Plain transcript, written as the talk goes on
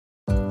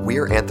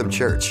We're Anthem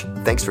Church.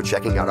 Thanks for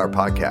checking out our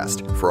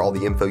podcast. For all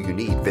the info you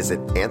need, visit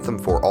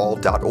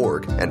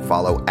anthemforall.org and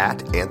follow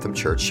at Anthem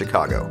Church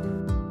Chicago.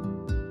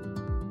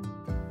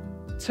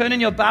 Turn in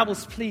your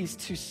Bibles, please,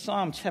 to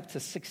Psalm chapter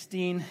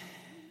 16.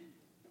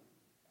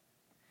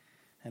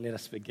 And let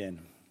us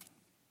begin.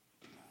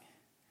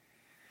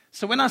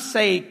 So when I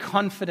say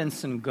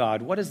confidence in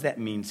God, what does that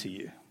mean to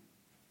you?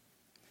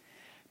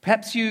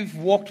 Perhaps you've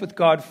walked with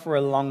God for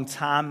a long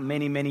time,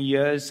 many, many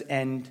years,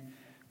 and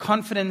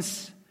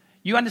confidence,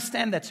 you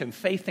understand that term,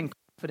 faith and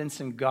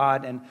confidence in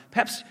God. And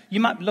perhaps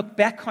you might look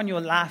back on your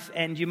life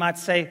and you might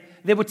say,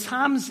 there were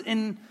times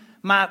in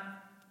my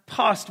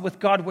past with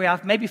God where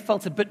I've maybe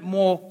felt a bit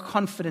more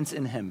confidence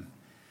in Him.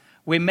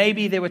 Where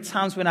maybe there were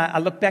times when I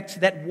look back to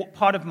that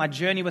part of my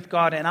journey with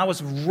God and I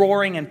was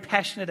roaring and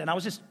passionate and I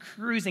was just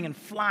cruising and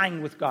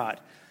flying with God.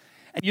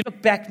 And you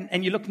look back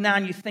and you look now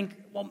and you think,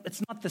 well,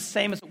 it's not the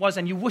same as it was,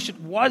 and you wish it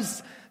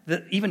was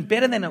even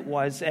better than it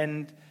was.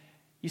 And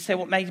you say,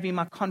 well, maybe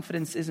my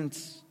confidence isn't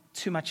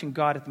too much in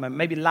God at the moment.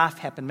 Maybe life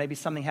happened, maybe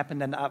something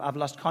happened and I've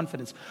lost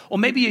confidence. Or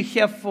maybe you're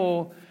here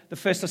for the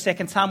first or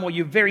second time, or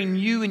you're very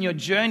new in your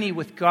journey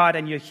with God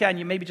and you're here and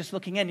you're maybe just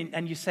looking in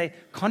and you say,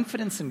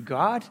 confidence in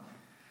God?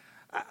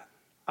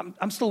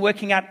 I'm still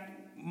working out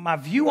my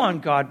view on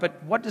God,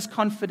 but what does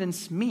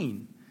confidence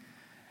mean?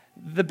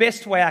 The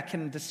best way I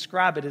can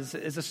describe it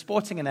is a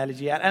sporting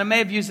analogy, and I may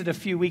have used it a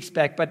few weeks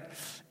back, but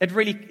it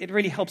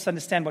really helps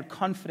understand what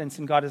confidence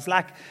in God is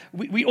like.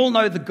 We all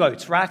know the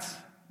GOAT, right?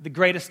 The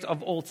greatest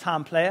of all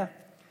time player.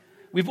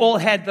 We've all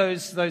had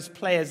those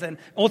players, and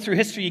all through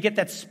history you get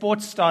that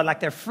sports star, like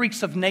they're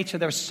freaks of nature,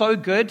 they're so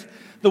good.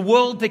 The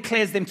world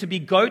declares them to be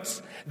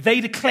GOATs.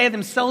 They declare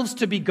themselves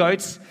to be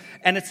GOATs,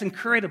 and it's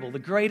incredible, the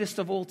greatest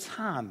of all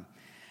time.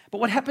 But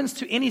what happens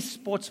to any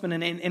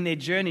sportsman in their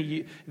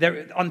journey?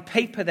 On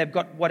paper, they've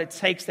got what it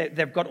takes.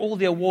 They've got all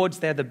the awards.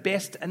 They're the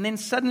best. And then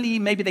suddenly,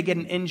 maybe they get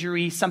an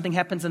injury. Something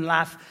happens in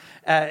life,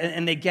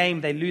 in their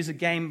game. They lose a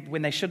game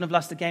when they shouldn't have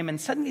lost a game.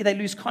 And suddenly, they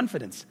lose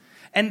confidence.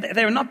 And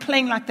they're not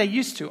playing like they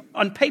used to.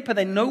 On paper,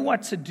 they know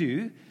what to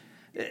do,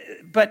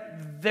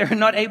 but they're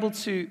not able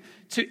to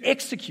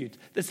execute.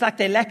 It's like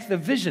they lack the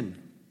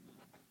vision.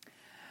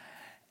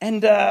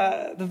 And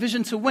the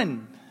vision to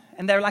win.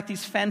 And they're like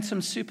these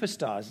phantom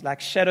superstars,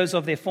 like shadows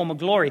of their former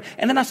glory.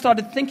 And then I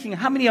started thinking,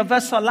 how many of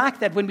us are like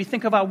that when we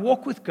think of our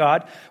walk with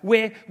God,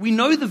 where we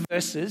know the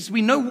verses,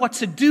 we know what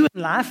to do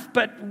in life,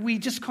 but we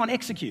just can't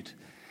execute.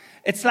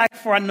 It's like,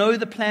 for I know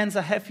the plans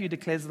I have for you,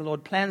 declares the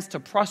Lord, plans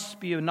to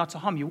prosper you and not to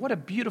harm you. What a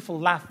beautiful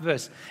life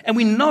verse. And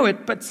we know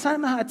it, but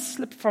somehow it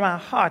slipped from our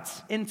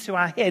hearts into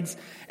our heads,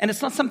 and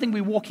it's not something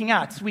we're walking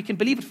out. We can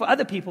believe it for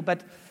other people,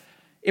 but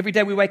every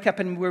day we wake up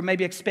and we're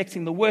maybe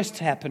expecting the worst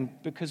to happen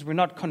because we're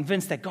not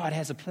convinced that God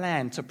has a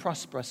plan to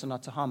prosper us and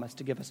not to harm us,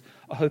 to give us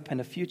a hope and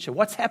a future.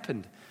 What's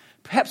happened?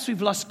 Perhaps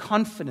we've lost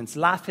confidence.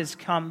 Life has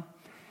come.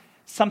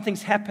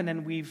 Something's happened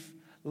and we've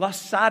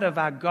lost sight of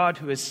our God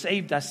who has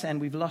saved us, and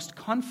we've lost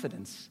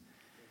confidence.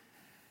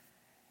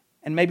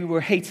 And maybe we're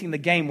hating the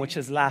game, which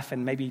is life,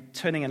 and maybe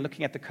turning and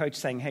looking at the coach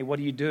saying, hey, what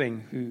are you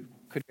doing? Who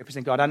could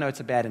represent God? I know it's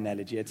a bad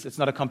analogy. It's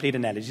not a complete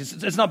analogy.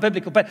 It's not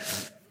biblical, but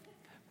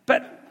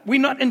we're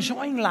not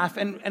enjoying life,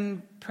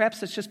 and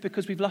perhaps it's just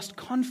because we've lost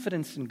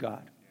confidence in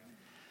God.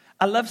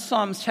 I love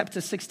Psalms chapter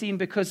 16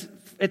 because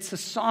it's a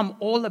psalm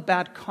all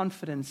about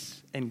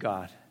confidence in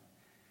God.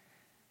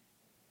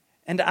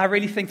 And I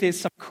really think there's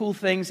some cool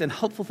things and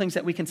helpful things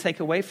that we can take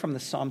away from the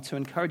psalm to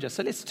encourage us.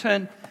 So let's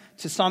turn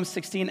to Psalm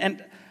 16,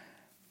 and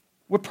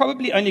we're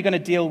probably only going to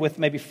deal with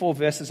maybe 4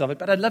 verses of it,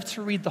 but I'd love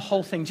to read the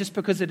whole thing just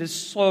because it is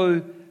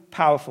so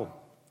powerful.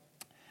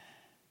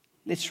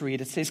 Let's read.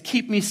 It says,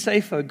 keep me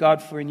safe, O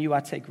God, for in you I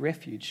take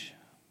refuge.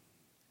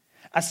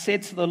 I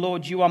said to the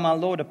Lord, you are my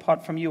Lord.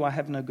 Apart from you, I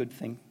have no good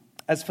thing.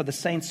 As for the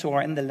saints who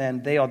are in the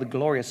land, they are the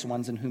glorious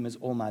ones in whom is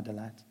all my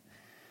delight.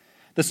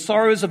 The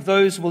sorrows of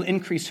those will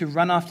increase who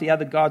run after the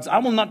other gods. I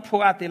will not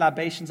pour out their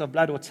libations of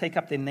blood or take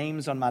up their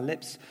names on my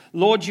lips.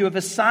 Lord, you have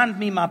assigned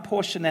me my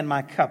portion and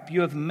my cup.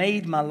 You have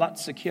made my lot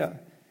secure.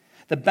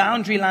 The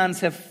boundary lines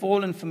have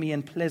fallen for me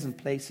in pleasant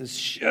places.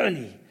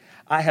 Surely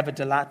I have a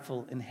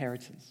delightful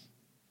inheritance.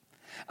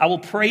 I will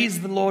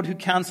praise the Lord who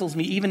counsels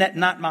me. Even at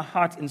night my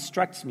heart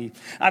instructs me.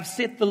 I've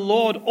set the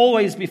Lord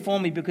always before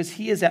me because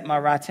he is at my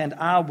right hand.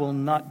 I will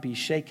not be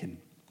shaken.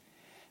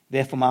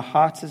 Therefore my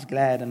heart is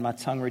glad and my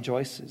tongue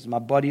rejoices. My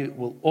body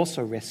will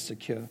also rest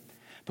secure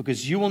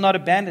because you will not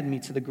abandon me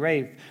to the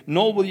grave,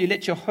 nor will you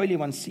let your Holy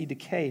One see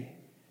decay.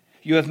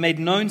 You have made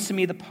known to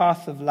me the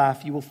path of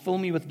life. You will fill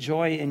me with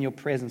joy in your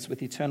presence,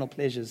 with eternal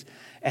pleasures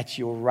at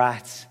your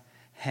right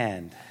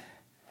hand.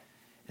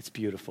 It's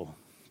beautiful.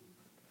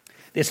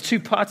 There's 2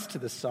 parts to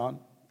this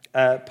psalm,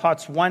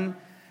 parts 1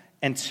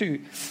 and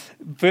 2.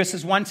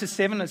 Verses 1 to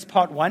 7 is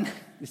part 1.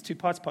 There's 2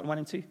 parts, part 1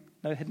 and 2.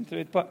 No hidden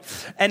third part.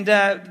 And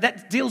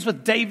that deals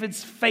with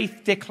David's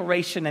faith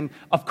declaration and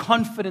of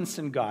confidence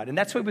in God. And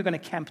that's where we're going to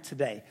camp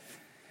today.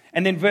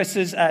 And then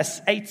verses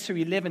 8 to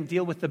 11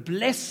 deal with the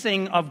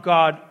blessing of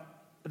God,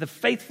 the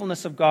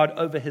faithfulness of God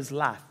over his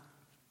life.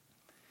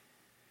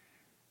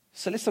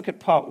 So let's look at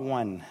part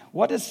one.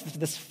 What does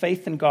this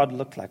faith in God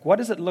look like? What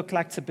does it look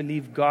like to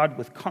believe God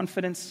with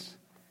confidence?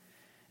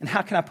 And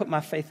how can I put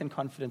my faith and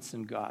confidence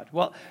in God?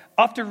 Well,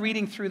 after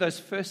reading through those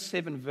first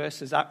 7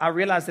 verses, I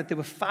realized that there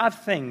were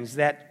 5 things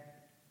that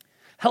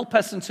help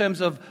us in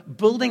terms of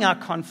building our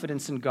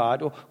confidence in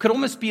God, or could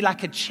almost be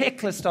like a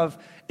checklist of,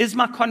 is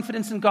my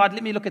confidence in God?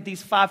 Let me look at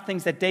these 5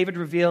 things that David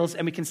reveals,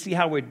 and we can see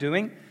how we're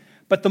doing.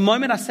 But the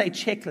moment I say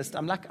checklist,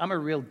 I'm a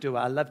real doer.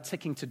 I love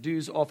ticking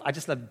to-dos off. I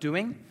just love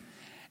doing.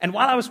 And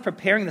while I was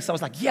preparing this, I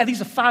was like, yeah,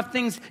 these are 5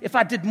 things. If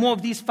I did more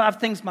of these 5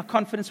 things, my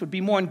confidence would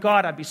be more in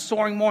God. I'd be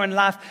soaring more in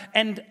life.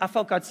 And I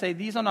felt God say,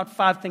 these are not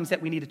 5 things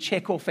that we need to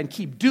check off and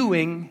keep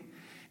doing.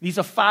 These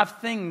are 5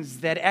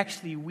 things that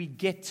actually we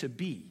get to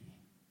be.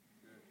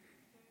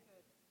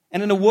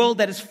 And in a world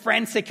that is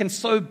frantic and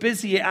so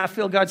busy, I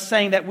feel God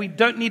saying that we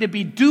don't need to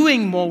be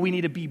doing more, we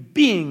need to be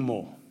being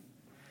more.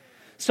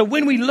 So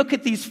when we look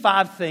at these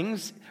 5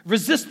 things,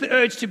 resist the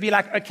urge to be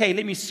like, okay,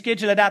 let me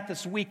schedule it out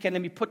this week and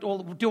let me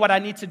do what I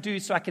need to do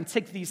so I can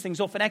tick these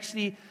things off. And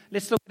actually,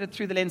 let's look at it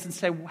through the lens and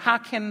say, how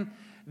can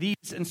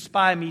these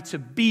inspire me to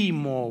be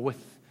more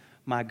with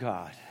my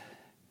God?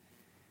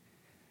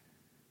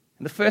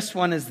 And the first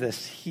one is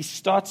this. He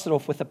starts it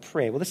off with a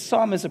prayer. Well, this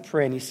psalm is a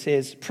prayer, and he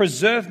says,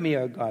 preserve me,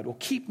 O God, or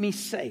keep me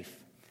safe.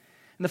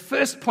 And the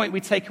first point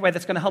we take away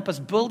that's going to help us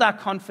build our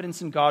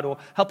confidence in God or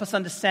help us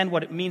understand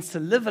what it means to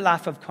live a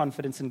life of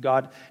confidence in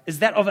God is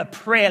that of a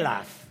prayer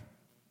life.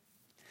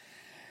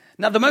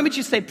 Now, the moment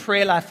you say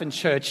prayer life in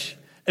church,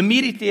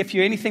 immediately, if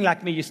you're anything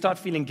like me, you start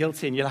feeling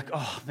guilty and you're like,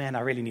 oh, man, I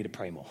really need to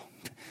pray more.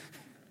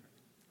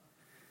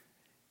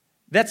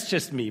 That's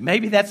just me.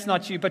 Maybe that's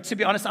not you. But to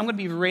be honest, I'm going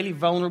to be really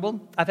vulnerable.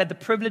 I've had the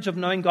privilege of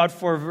knowing God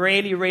for a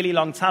really, really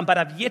long time, but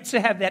I've yet to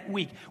have that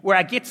week where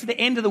I get to the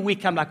end of the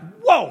week, I'm like,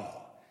 whoa,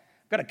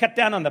 got to cut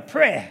down on the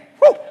prayer.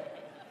 Woo!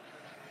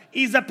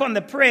 Ease up on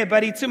the prayer,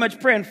 buddy. Too much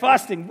prayer and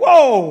fasting.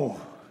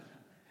 Whoa!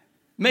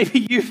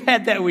 Maybe you've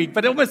had that week,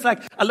 but almost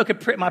like I look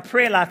at my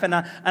prayer life and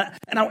I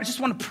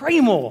just want to pray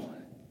more.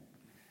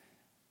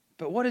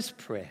 But what is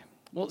prayer?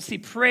 Well, see,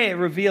 prayer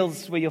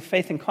reveals where your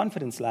faith and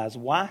confidence lies.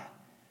 Why?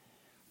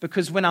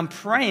 Because when I'm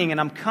praying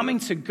and I'm coming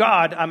to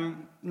God,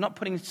 I'm not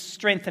putting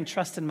strength and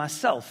trust in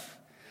myself.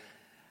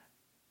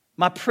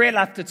 My prayer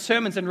life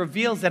determines and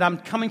reveals that I'm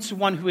coming to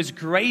one who is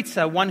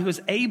greater, one who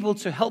is able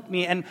to help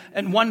me, and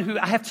one who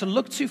I have to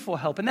look to for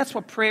help. And that's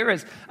what prayer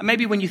is. And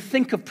maybe when you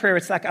think of prayer,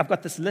 it's like I've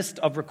got this list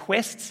of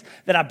requests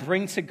that I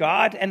bring to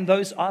God, and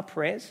those are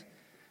prayers.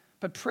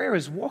 But prayer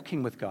is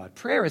walking with God.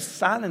 Prayer is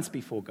silence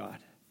before God.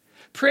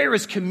 Prayer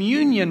is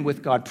communion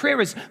with God.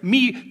 Prayer is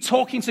me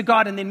talking to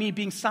God and then me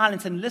being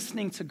silent and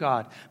listening to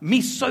God.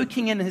 Me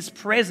soaking in His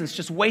presence,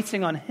 just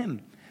waiting on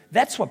Him.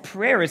 That's what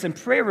prayer is. And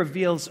prayer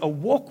reveals a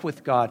walk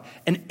with God,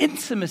 an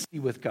intimacy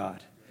with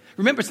God.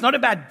 Remember, it's not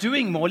about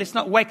doing more. Let's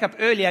not wake up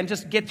earlier and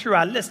just get through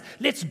our list.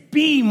 Let's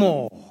be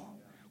more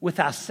with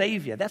our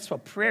Savior. That's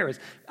what prayer is.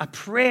 A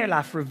prayer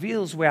life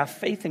reveals where our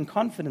faith and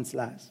confidence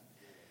lies.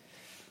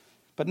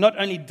 But not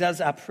only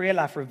does our prayer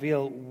life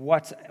reveal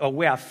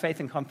where our faith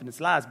and confidence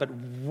lies, but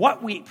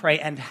what we pray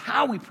and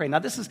how we pray. Now,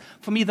 this is,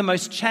 for me, the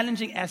most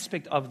challenging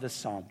aspect of this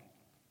psalm.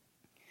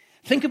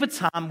 Think of a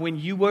time when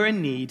you were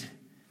in need,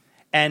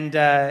 and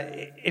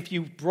if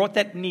you brought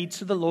that need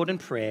to the Lord in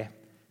prayer,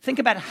 think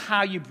about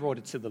how you brought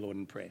it to the Lord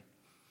in prayer.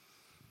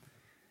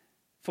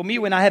 For me,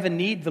 when I have a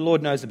need, the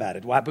Lord knows about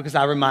it. Why? Because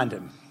I remind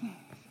Him.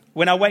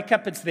 When I wake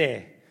up, it's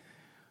there.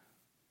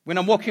 When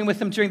I'm walking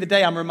with Him during the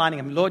day, I'm reminding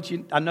Him, Lord,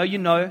 I know you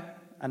know,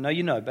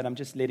 but I'm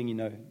just letting you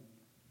know.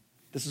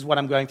 This is what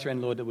I'm going through,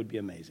 and Lord, it would be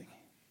amazing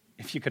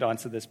if you could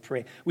answer this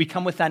prayer. We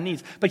come with our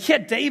needs. But here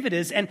David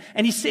is, and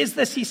he says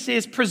this, he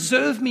says,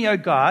 preserve me, O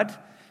God.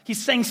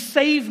 He's saying,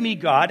 save me,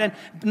 God. And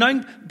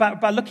knowing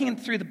by looking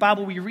through the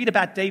Bible, we read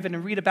about David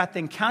and read about the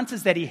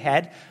encounters that he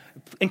had,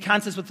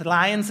 encounters with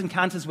lions,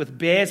 encounters with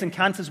bears,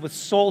 encounters with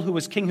Saul, who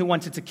was king, who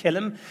wanted to kill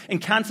him,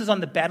 encounters on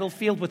the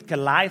battlefield with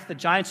Goliath, the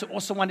giant, who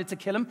also wanted to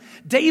kill him.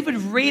 David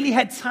really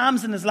had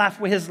times in his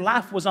life where his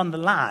life was on the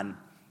line.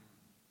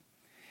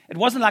 It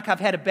wasn't like I've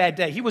had a bad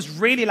day. He was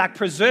really like,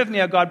 preserve me,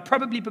 O God,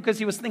 probably because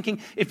he was thinking,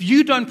 if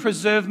you don't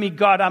preserve me,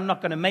 God, I'm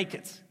not going to make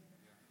it.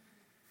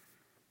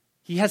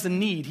 He has a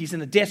need. He's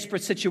in a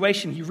desperate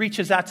situation. He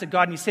reaches out to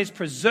God and he says,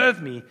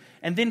 preserve me.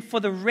 And then for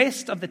the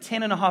rest of the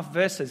 10.5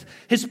 verses,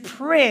 his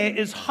prayer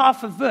is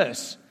half a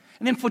verse.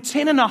 And then for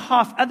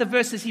 10.5 other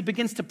verses, he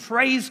begins to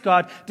praise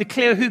God,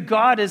 declare who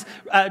God is,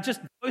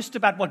 just boast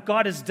about what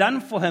God has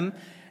done for him.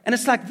 And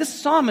it's like this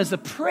psalm is a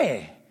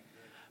prayer.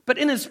 But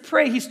in his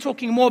prayer, he's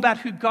talking more about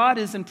who God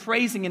is and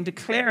praising and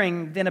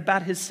declaring than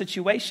about his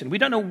situation. We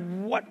don't know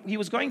what he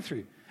was going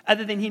through,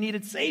 other than he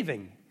needed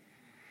saving.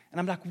 And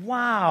I'm like,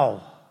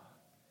 wow.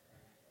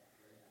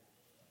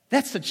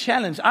 That's a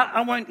challenge.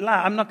 I won't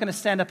lie. I'm not going to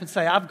stand up and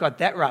say, I've got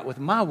that right with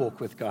my walk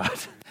with God.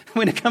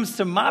 When it comes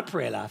to my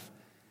prayer life,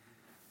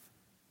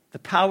 the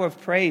power of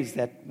praise,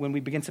 that when we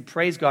begin to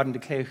praise God and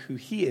declare who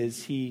He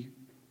is, He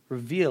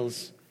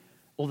reveals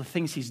all the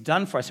things He's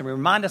done for us. And we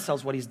remind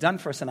ourselves what He's done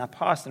for us in our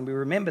past. And we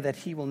remember that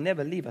He will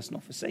never leave us nor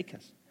forsake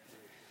us.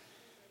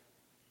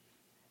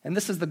 And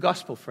this is the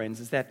gospel, friends,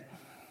 is that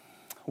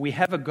we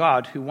have a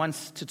God who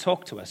wants to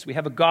talk to us. We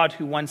have a God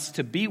who wants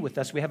to be with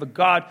us. We have a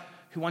God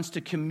who wants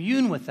to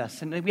commune with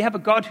us. And we have a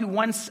God who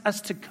wants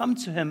us to come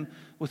to him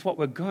with what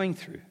we're going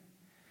through.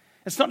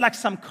 It's not like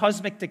some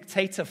cosmic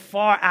dictator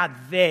far out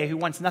there who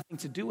wants nothing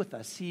to do with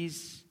us.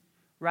 He's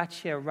right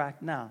here,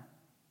 right now.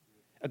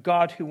 A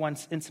God who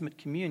wants intimate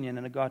communion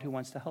and a God who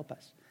wants to help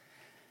us.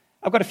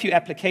 I've got a few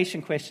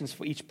application questions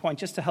for each point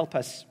just to help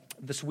us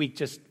this week,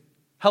 just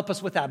help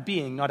us with our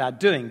being, not our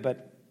doing.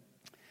 But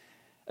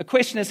a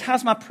question is,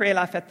 how's my prayer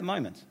life at the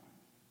moment?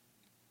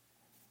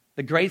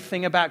 The great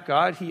thing about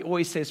God, he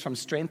always says from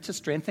strength to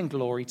strength and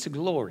glory to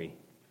glory.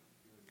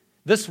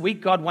 This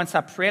week, God wants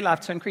our prayer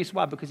life to increase.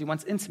 Why? Because he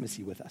wants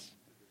intimacy with us.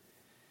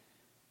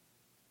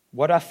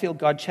 What do I feel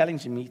God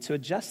challenging me to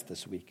adjust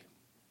this week?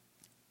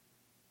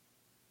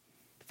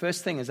 The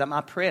first thing is that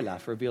my prayer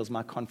life reveals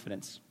my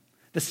confidence.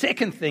 The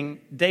second thing,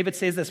 David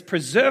says this,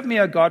 preserve me,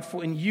 O God,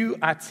 for in you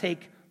I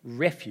take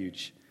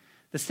refuge.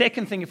 The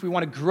second thing, if we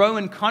want to grow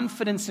in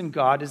confidence in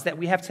God, is that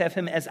we have to have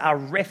him as our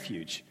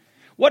refuge.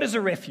 What is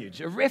a refuge?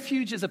 A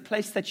refuge is a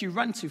place that you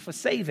run to for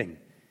saving.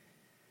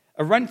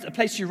 A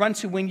place you run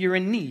to when you're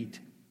in need.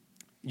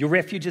 Your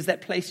refuge is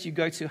that place you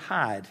go to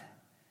hide.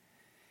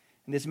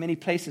 And there's many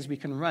places we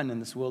can run in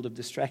this world of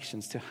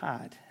distractions to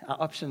hide.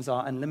 Our options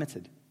are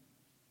unlimited.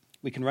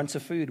 We can run to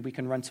food. We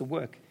can run to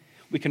work.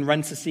 We can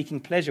run to seeking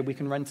pleasure. We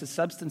can run to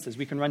substances.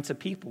 We can run to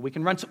people. We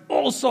can run to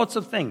all sorts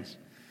of things.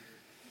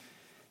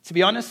 To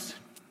be honest,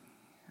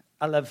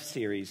 I love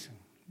series,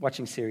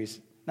 watching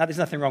series. Now, there's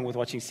nothing wrong with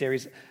watching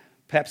series.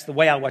 Perhaps the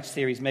way I watch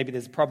series, maybe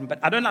there's a problem. But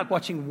I don't like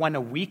watching one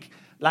a week.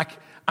 Like,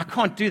 I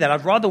can't do that.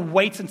 I'd rather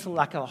wait until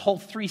like a whole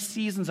 3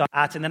 seasons are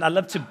out. And then I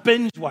love to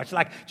binge watch.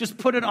 Like, just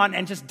put it on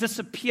and just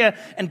disappear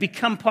and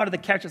become part of the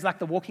characters. Like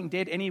The Walking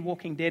Dead. Any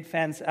Walking Dead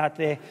fans out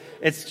there?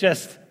 It's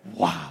just,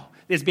 wow.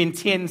 There's been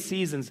 10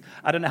 seasons.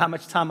 I don't know how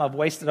much time I've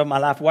wasted on my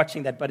life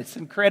watching that, but it's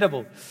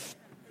incredible.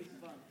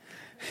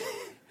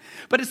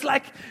 But it's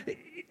like,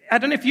 I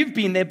don't know if you've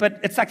been there, but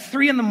it's like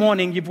 3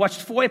 a.m. You've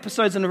watched 4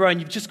 episodes in a row and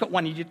you've just got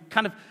one. You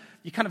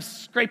kind of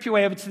scrape your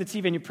way over to the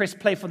TV and you press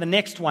play for the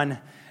next one.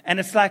 And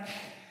it's like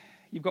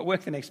you've got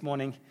work the next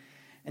morning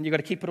and you've got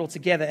to keep it all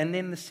together. And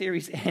then the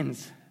series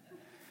ends.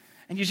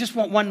 And you just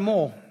want one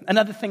more.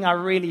 Another thing that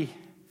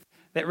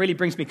really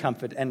brings me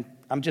comfort, and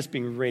I'm just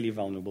being really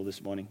vulnerable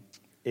this morning,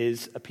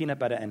 is a peanut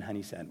butter and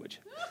honey sandwich.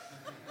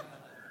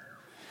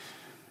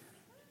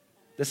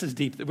 This is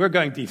deep. We're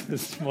going deep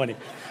this morning.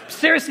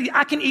 Seriously,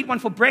 I can eat one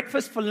for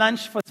breakfast, for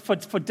lunch,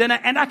 for dinner,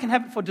 and I can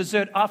have it for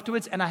dessert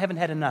afterwards, and I haven't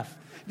had enough.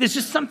 There's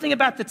just something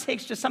about the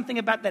texture, something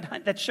about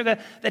that sugar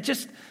that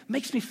just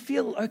makes me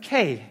feel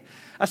okay.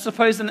 I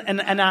suppose in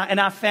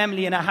our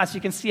family, in our house,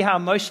 you can see how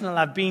emotional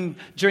I've been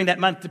during that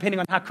month,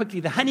 depending on how quickly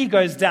the honey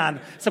goes down.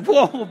 So,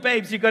 whoa,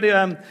 babes, you've got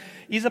to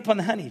ease up on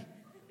the honey.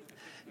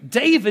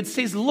 David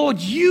says, Lord,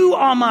 you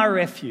are my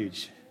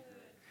refuge.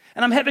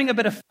 And I'm having a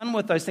bit of fun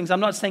with those things. I'm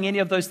not saying any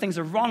of those things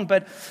are wrong,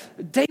 but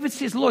David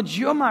says, Lord,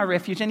 you're my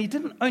refuge. And he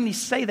didn't only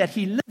say that,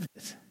 he lived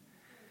it.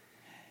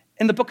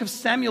 In the book of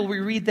Samuel, we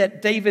read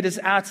that David is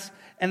out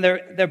and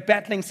they're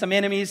battling some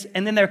enemies,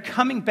 and then they're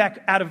coming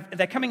back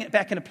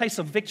in a place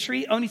of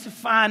victory, only to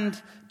find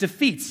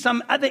defeat.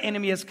 Some other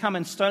enemy has come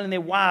and stolen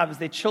their wives,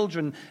 their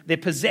children, their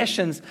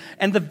possessions,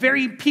 and the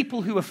very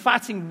people who were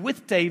fighting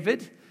with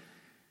David,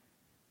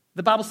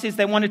 the Bible says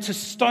they wanted to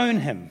stone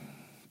him.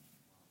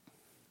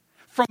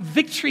 From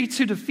victory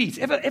to defeat.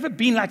 Ever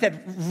been like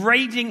that,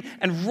 raging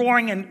and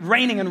roaring and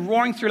raining and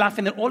roaring through life,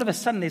 and then all of a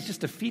sudden there's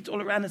just defeat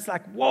all around? It's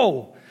like,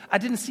 whoa, I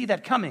didn't see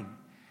that coming.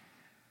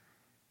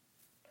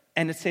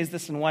 And it says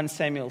this in 1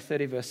 Samuel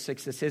 30 verse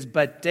 6. It says,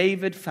 but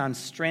David found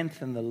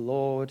strength in the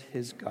Lord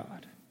his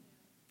God.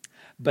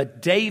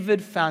 But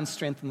David found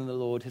strength in the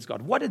Lord his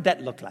God. What did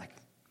that look like?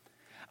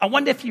 I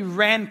wonder if he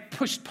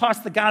pushed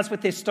past the guys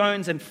with their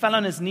stones and fell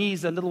on his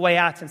knees a little way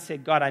out and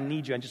said, God, I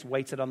need you, and just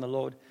waited on the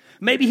Lord.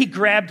 Maybe he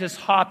grabbed his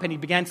harp and he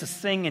began to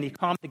sing and he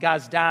calmed the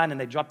guys down and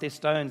they dropped their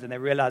stones and they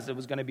realized it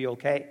was going to be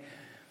okay.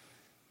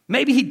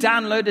 Maybe he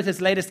downloaded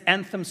his latest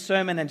anthem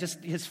sermon and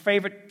just his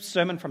favorite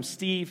sermon from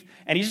Steve,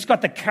 and he just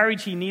got the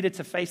courage he needed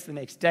to face the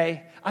next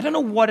day. I don't know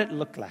what it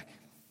looked like.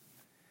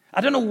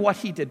 I don't know what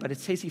he did, but it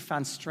says he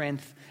found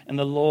strength in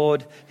the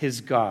Lord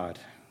his God.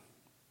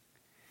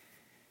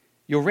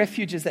 Your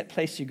refuge is that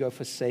place you go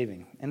for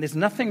saving. And there's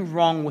nothing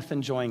wrong with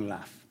enjoying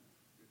life.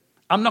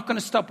 I'm not going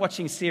to stop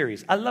watching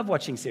series. I love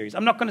watching series.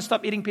 I'm not going to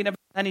stop eating peanut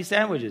butter and honey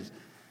sandwiches.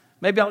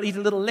 Maybe I'll eat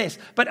a little less.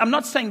 But I'm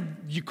not saying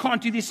you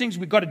can't do these things.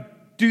 We've got to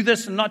do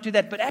this and not do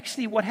that. But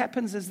actually what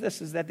happens is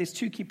that there's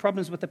 2 key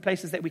problems with the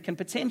places that we can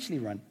potentially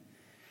run.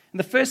 And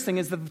the first thing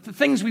is the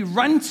things we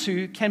run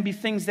to can be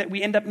things that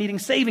we end up needing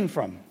saving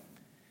from.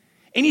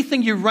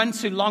 Anything you run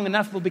to long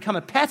enough will become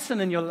a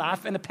pattern in your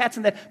life, and a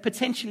pattern that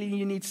potentially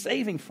you need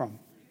saving from.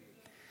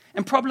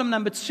 And problem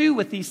number 2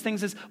 with these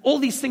things is all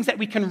these things that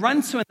we can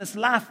run to in this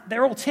life,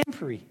 they're all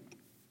temporary.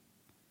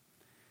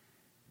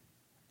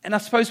 And I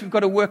suppose we've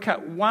got to work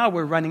out why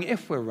we're running,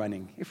 if we're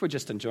running. If we're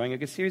just enjoying a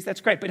good series, that's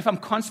great. But if I'm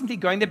constantly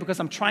going there because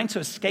I'm trying to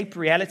escape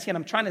reality and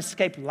I'm trying to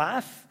escape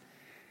life,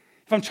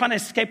 if I'm trying to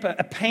escape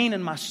a pain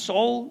in my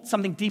soul,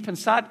 something deep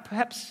inside,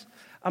 perhaps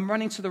I'm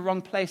running to the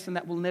wrong place and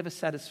that will never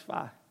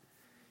satisfy.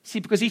 See,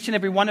 because each and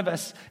every one of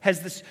us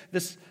has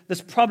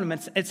this problem.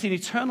 It's an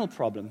eternal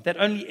problem that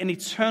only an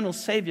eternal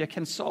Savior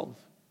can solve.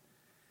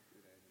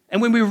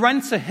 And when we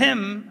run to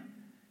Him,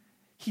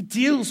 He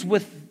deals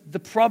with the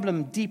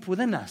problem deep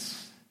within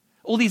us.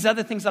 All these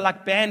other things are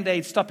like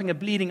Band-Aids stopping a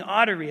bleeding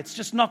artery. It's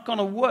just not going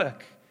to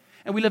work.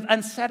 And we live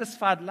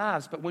unsatisfied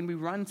lives. But when we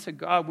run to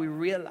God, we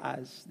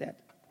realize that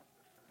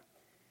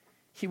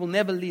He will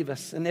never leave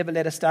us and never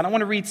let us down. I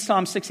want to read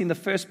Psalm 16, the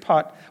first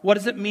part. What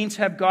does it mean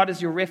to have God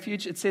as your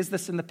refuge? It says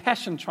this in the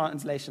Passion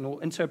Translation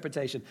or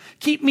interpretation.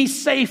 Keep me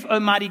safe,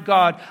 O mighty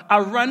God. I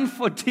run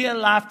for dear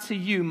life to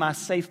you, my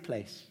safe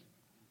place.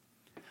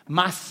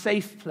 My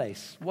safe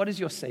place. What is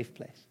your safe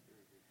place?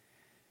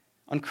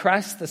 On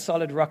Christ, the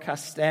solid rock I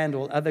stand,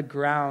 all other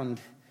ground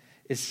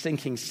is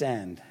sinking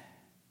sand.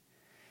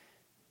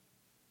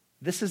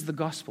 This is the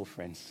gospel,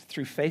 friends.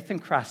 Through faith in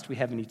Christ, we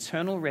have an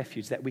eternal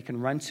refuge that we can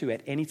run to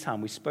at any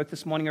time. We spoke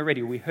this morning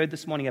already. We heard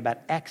this morning about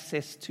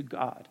access to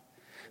God.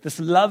 This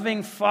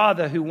loving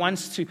Father who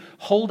wants to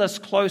hold us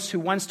close, who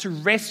wants to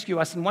rescue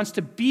us and wants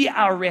to be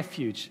our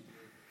refuge.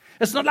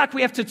 It's not like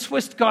we have to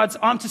twist God's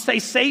arm to say,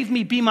 save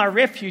me, be my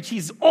refuge.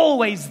 He's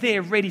always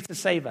there, ready to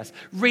save us,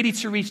 ready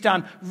to reach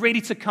down,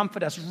 ready to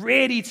comfort us,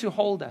 ready to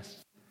hold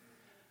us.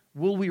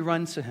 Will we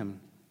run to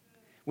Him?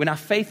 When our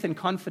faith and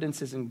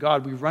confidence is in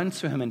God, we run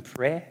to Him in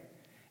prayer,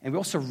 and we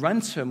also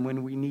run to Him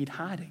when we need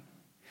hiding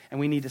and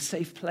we need a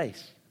safe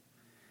place.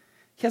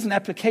 Here's an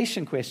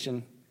application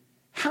question.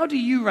 How do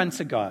you run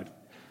to God?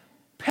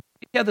 Perhaps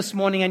you're here this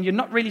morning and you're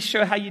not really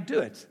sure how you do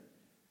it.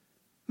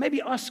 Maybe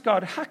ask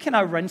God, how can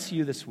I run to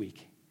you this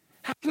week?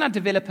 How can I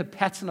develop a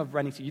pattern of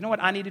running to you? You know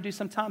what I need to do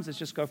sometimes is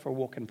just go for a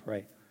walk and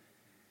pray.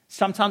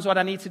 Sometimes what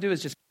I need to do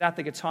is just get out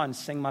the guitar and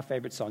sing my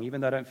favorite song,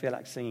 even though I don't feel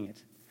like singing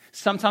it.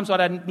 Sometimes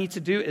what I need to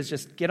do is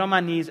just get on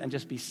my knees and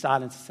just be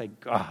silent and say,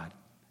 God,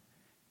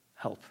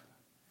 help.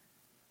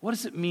 What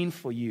does it mean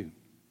for you?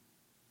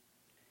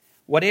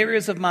 What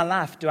areas of my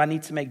life do I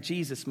need to make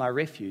Jesus my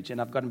refuge? And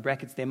I've got in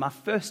brackets there, my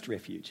first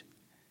refuge.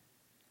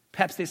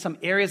 Perhaps there's some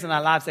areas in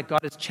our lives that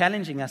God is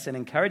challenging us and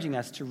encouraging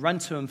us to run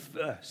to Him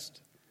first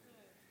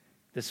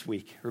this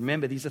week.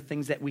 Remember, these are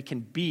things that we can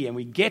be and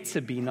we get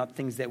to be, not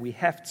things that we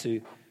have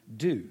to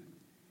do.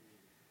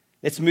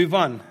 Let's move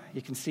on.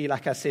 You can see,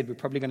 like I said, we're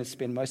probably going to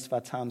spend most of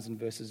our times in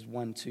verses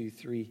 1, 2,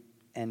 3,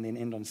 and then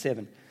end on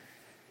 7.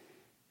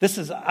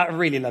 I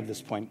really love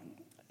this point.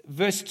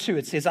 Verse 2,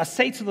 it says, I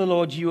say to the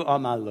Lord, you are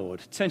my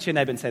Lord. Turn to your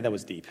neighbor and say, that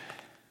was deep.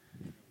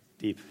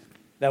 Deep.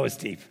 That was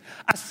deep.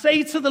 I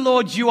say to the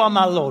Lord, you are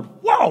my Lord.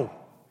 Whoa!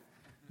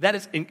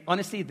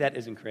 Honestly, that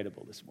is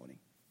incredible this morning.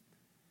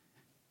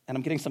 And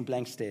I'm getting some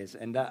blank stares.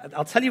 And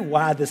I'll tell you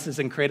why this is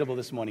incredible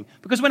this morning.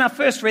 Because when I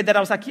first read that,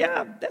 I was like,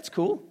 yeah, that's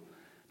cool.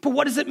 But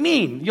what does it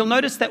mean? You'll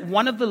notice that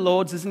one of the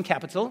Lords is in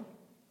capital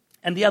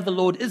and the other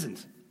Lord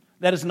isn't.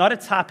 That is not a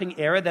typing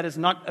error. That is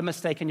not a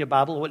mistake in your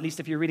Bible, or at least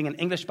if you're reading an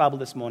English Bible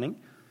this morning.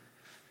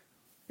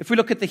 If we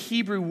look at the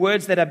Hebrew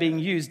words that are being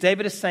used,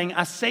 David is saying,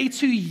 I say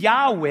to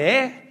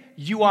Yahweh,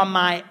 you are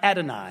my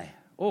Adonai.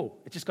 Oh,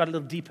 it just got a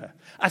little deeper.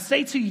 I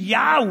say to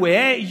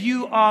Yahweh,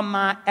 you are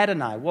my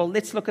Adonai. Well,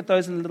 let's look at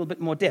those in a little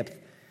bit more depth.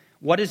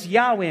 What does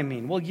Yahweh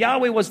mean? Well,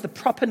 Yahweh was the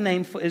proper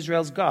name for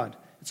Israel's God.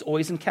 It's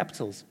always in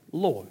capitals,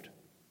 Lord.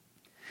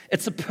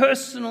 It's a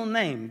personal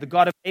name, the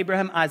God of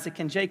Abraham, Isaac,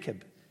 and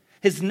Jacob.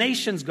 His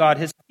nation's God,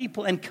 his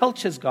people and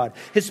culture's God,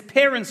 his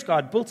parents'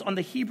 God, built on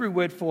the Hebrew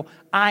word for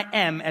I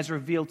am as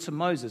revealed to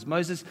Moses.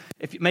 Moses,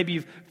 maybe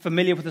you're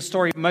familiar with the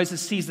story,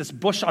 Moses sees this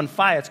bush on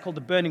fire. It's called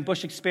the burning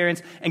bush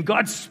experience. And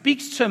God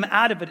speaks to him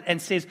out of it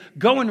and says,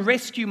 go and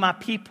rescue my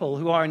people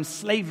who are in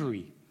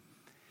slavery.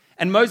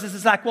 And Moses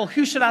is like, well,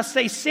 who should I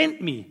say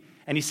sent me?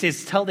 And he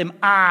says, tell them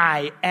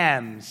I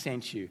am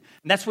sent you.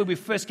 And that's where we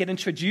first get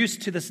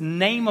introduced to this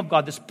name of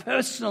God, this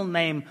personal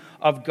name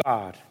of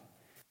God.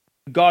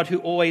 The God who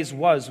always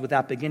was,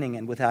 without beginning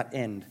and without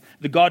end.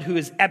 The God who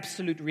is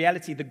absolute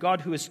reality. The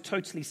God who is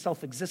totally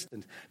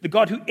self-existent. The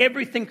God who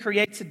everything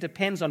created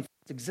depends on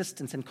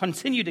existence and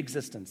continued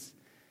existence.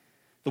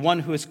 The one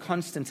who is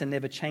constant and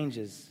never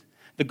changes.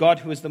 The God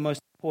who is the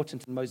most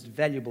important and most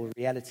valuable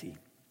reality.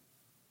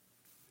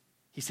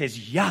 He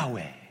says,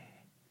 Yahweh,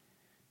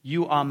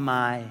 you are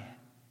my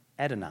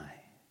Adonai.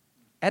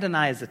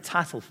 Adonai is a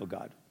title for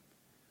God,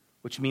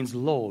 which means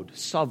Lord,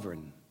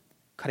 sovereign.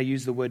 Could I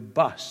use the word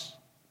boss?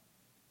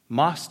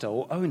 Master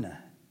or owner.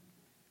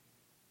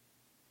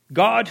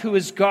 God who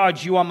is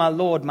God, you are my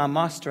Lord, my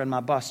master, and my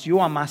boss. You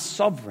are my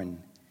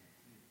sovereign.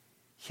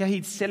 Here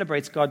he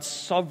celebrates God's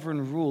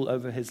sovereign rule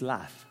over his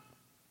life.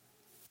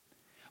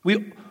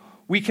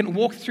 We can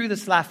walk through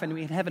this life and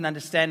we can have an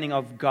understanding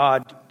of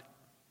God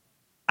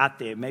out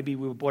there. Maybe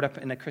we were brought up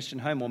in a Christian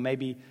home, or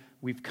maybe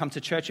we've come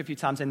to church a few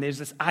times and there's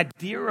this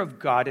idea of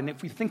God. And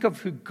if we think of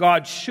who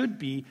God should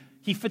be,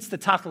 he fits the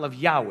title of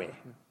Yahweh.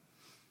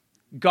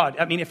 God.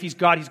 I mean, if he's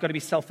God, he's got to be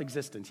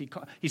self-existent.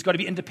 He's got to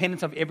be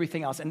independent of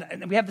everything else.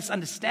 And we have this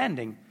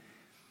understanding.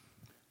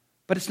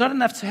 But it's not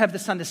enough to have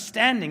this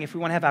understanding if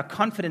we want to have our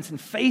confidence and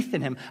faith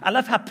in him. I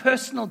love how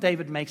personal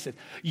David makes it.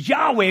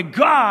 Yahweh,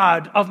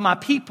 God of my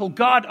people,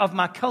 God of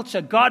my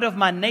culture, God of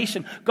my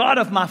nation, God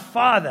of my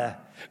father,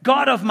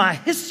 God of my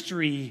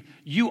history,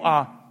 you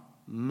are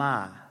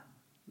my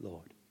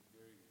Lord.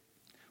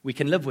 We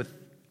can live with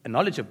a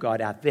knowledge of God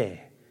out there,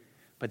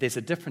 but there's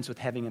a difference with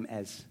having him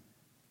as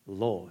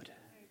Lord.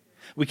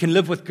 We can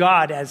live with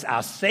God as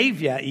our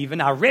Savior,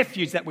 even our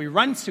refuge that we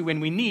run to when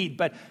we need,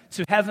 but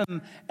to have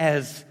him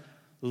as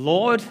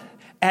Lord,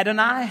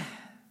 Adonai,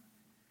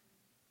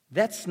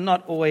 that's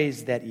not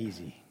always that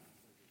easy.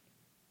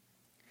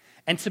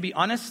 And to be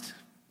honest,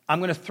 I'm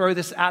going to throw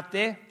this out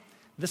there.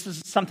 This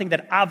is something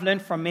that I've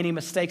learned from many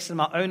mistakes in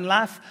my own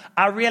life.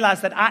 I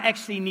realize that I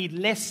actually need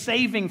less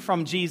saving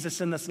from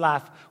Jesus in this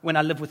life when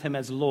I live with him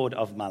as Lord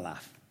of my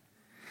life.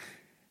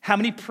 How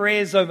many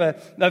prayers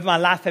over my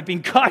life have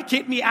been, God,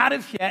 get me out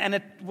of here? And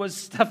it was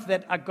stuff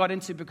that I got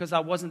into because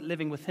I wasn't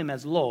living with him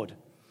as Lord.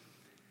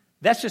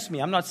 That's just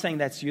me. I'm not saying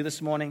that's you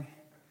this morning,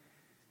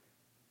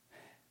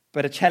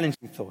 but a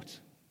challenging thought.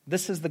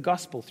 This is the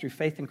gospel. Through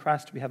faith in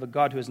Christ, we have a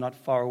God who is not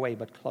far away,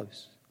 but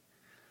close.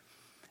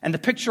 And the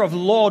picture of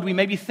Lord, we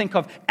maybe think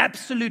of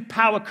absolute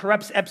power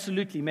corrupts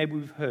absolutely, maybe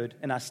we've heard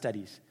in our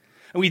studies.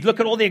 And we look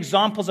at all the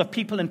examples of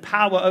people in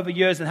power over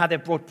years and how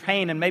they've brought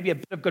pain and maybe a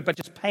bit of good, but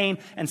just pain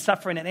and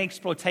suffering and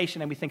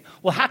exploitation. And we think,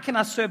 well, how can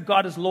I serve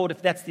God as Lord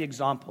if that's the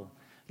example?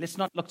 Let's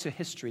not look to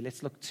history.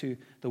 Let's look to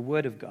the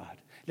Word of God.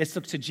 Let's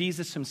look to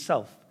Jesus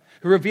himself,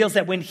 who reveals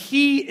that when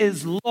he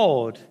is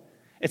Lord,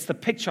 it's the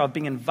picture of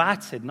being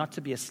invited, not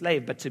to be a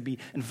slave, but to be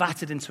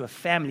invited into a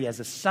family as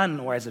a son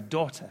or as a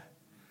daughter.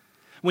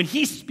 When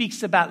he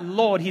speaks about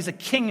Lord, he's a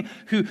king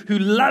who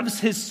loves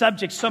his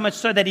subjects so much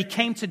so that he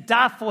came to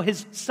die for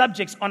his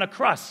subjects on a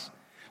cross.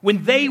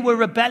 When they were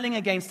rebelling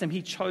against him,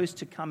 he chose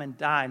to come and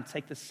die and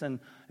take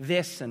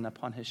their sin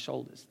upon his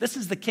shoulders. This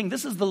is the king.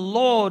 This is the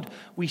Lord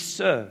we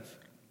serve.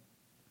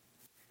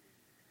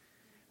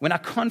 When our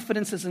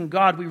confidence is in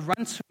God, we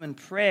run to him in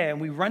prayer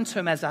and we run to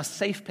him as our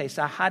safe place,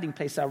 our hiding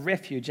place, our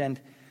refuge. And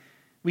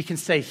we can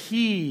say,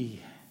 He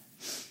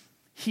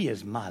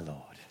is my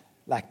Lord,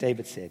 like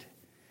David said.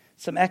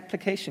 Some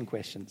application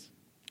questions.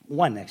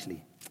 One,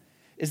 actually.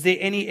 Is there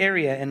any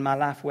area in my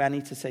life where I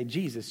need to say,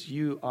 Jesus,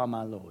 you are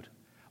my Lord?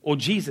 Or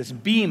Jesus,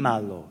 be my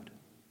Lord?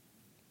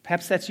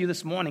 Perhaps that's you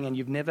this morning and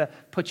you've never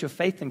put your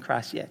faith in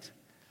Christ yet.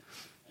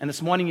 And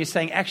this morning you're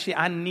saying, actually,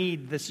 I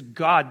need this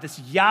God, this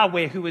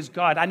Yahweh who is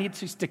God. I need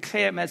to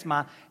declare him as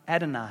my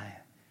Adonai.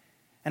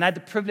 And I had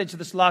the privilege of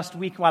this last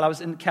week while I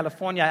was in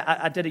California.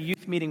 I did a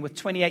youth meeting with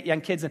 28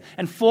 young kids,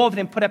 and 4 of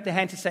them put up their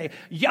hand to say,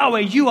 Yahweh,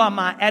 you are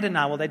my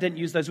Adonai. Well, they didn't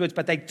use those words,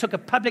 but they took a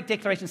public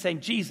declaration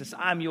saying, Jesus,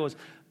 I'm yours.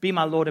 Be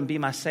my Lord and be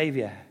my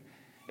Savior.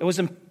 It was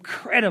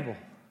incredible.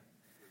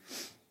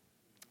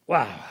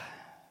 Wow.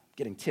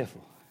 Getting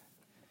tearful.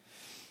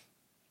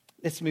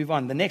 Let's move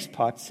on. The next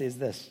part says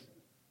this.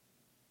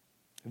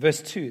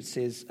 Verse 2, it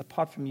says,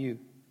 apart from you,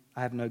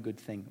 I have no good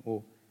thing,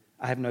 or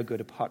I have no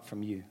good apart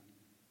from you.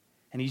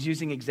 And he's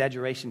using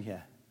exaggeration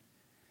here.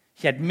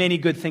 He had many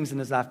good things in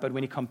his life, but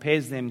when he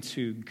compares them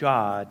to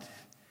God,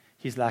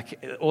 he's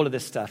like, all of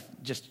this stuff,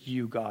 just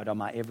you, God, are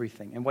my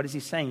everything. And what is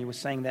he saying? He was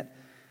saying that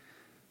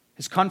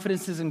his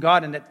confidence is in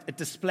God and that it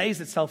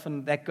displays itself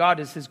in that God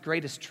is his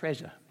greatest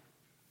treasure.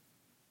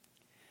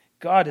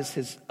 God is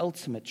his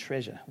ultimate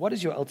treasure. What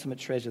is your ultimate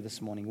treasure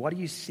this morning? What are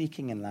you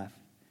seeking in life?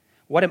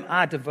 What am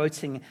I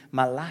devoting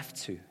my life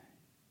to?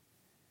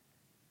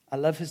 I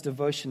love his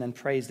devotion and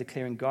praise,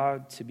 declaring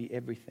God to be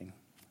everything.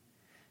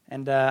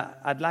 And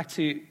I'd like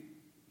to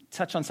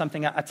touch on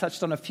something I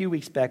touched on a few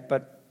weeks back,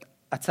 but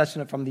I touched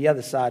on it from the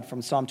other side,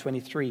 from Psalm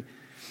 23.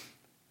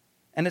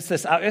 And it's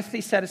this: our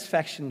earthly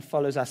satisfaction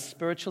follows our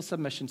spiritual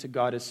submission to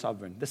God as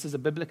sovereign. This is a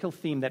biblical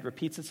theme that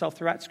repeats itself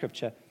throughout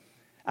Scripture.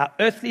 Our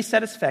earthly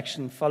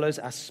satisfaction follows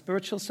our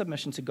spiritual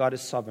submission to God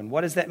as sovereign.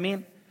 What does that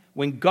mean?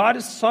 When God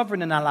is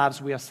sovereign in our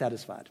lives, we are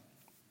satisfied.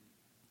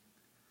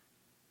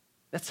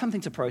 That's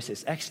something to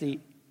process. Actually,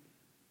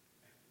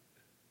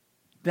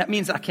 that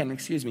means I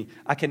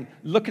can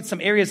look at some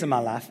areas in my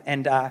life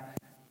and I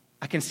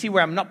can see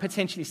where I'm not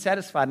potentially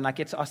satisfied, and I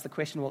get to ask the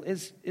question, well,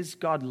 is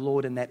God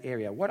Lord in that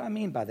area? What do I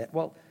mean by that?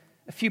 Well,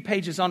 a few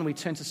pages on, we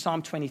turn to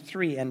Psalm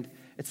 23, and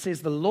it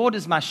says, the Lord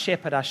is my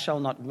shepherd, I shall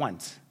not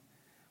want.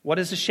 What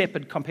is a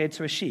shepherd compared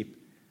to a sheep?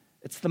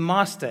 It's the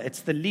master,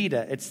 it's the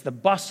leader, it's the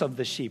boss of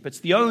the sheep,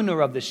 it's the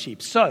owner of the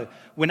sheep. So,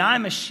 when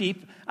I'm a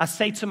sheep, I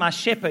say to my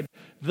shepherd,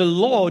 the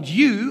Lord,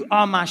 you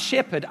are my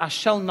shepherd, I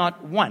shall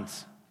not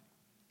want.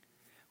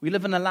 We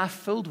live in a life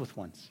filled with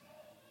wants.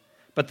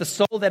 But the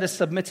soul that is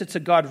submitted to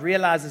God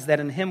realizes that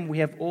in him we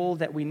have all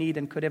that we need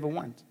and could ever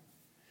want.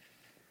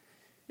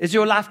 Is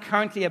your life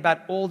currently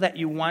about all that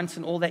you want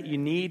and all that you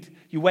need?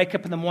 You wake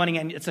up in the morning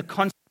and it's a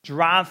constant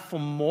drive for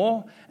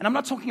more. And I'm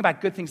not talking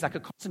about good things, like a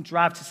constant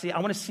drive to see, I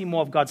want to see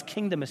more of God's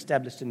kingdom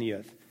established in the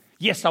earth.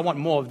 Yes, I want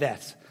more of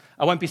that.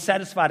 I won't be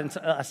satisfied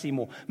until I see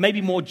more.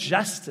 Maybe more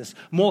justice,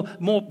 more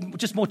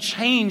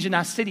change in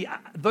our city.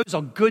 Those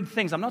are good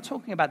things. I'm not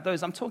talking about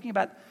those. I'm talking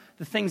about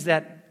the things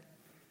that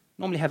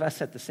normally have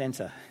us at the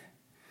center.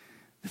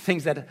 The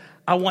things that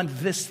I want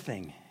this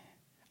thing.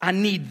 I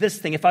need this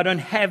thing. If I don't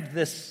have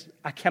this,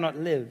 I cannot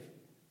live.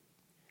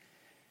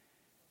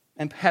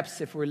 And perhaps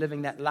if we're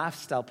living that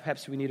lifestyle,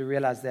 perhaps we need to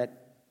realize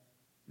that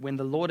when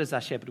the Lord is our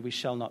shepherd, we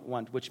shall not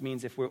want, which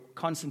means if we're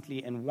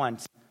constantly in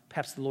want,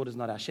 perhaps the Lord is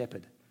not our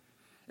shepherd.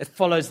 It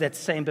follows that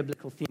same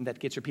biblical theme that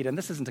gets repeated. And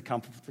this isn't a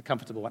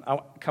comfortable one. I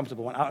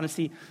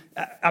honestly,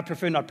 I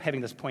prefer not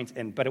having this point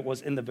in, but it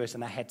was in the verse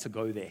and I had to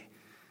go there.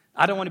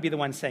 I don't want to be the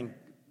one saying,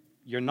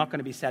 you're not going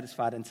to be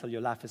satisfied until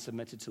your life is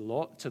submitted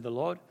to the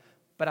Lord.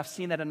 But I've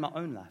seen that in my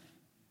own life.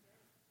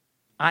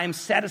 I am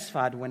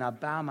satisfied when I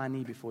bow my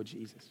knee before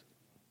Jesus.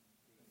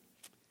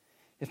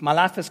 If my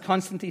life is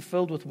constantly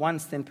filled with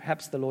wants, then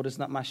perhaps the Lord is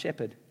not my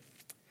shepherd.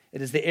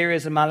 It is the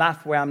areas in my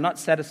life where I'm not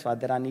satisfied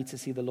that I need to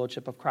see the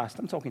Lordship of Christ.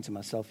 I'm talking to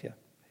myself here.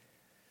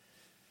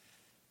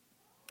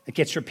 It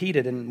gets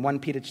repeated in 1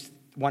 Peter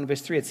 1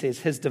 verse 3. It says,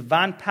 His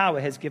divine power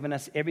has given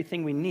us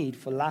everything we need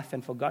for life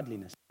and for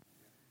godliness.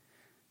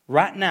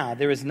 Right now,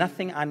 there is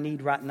nothing I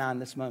need right now in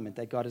this moment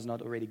that God has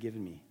not already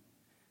given me.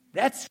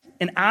 That's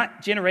in our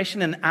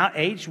generation and our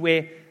age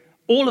where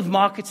all of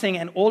marketing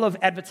and all of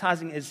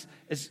advertising is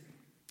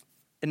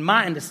in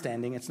my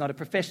understanding, it's not a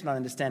professional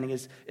understanding,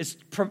 is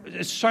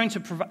shown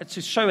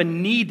to show a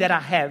need that I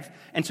have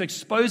and to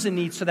expose a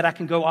need so that I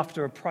can go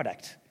after a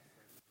product.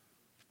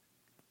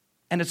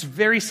 And it's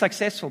very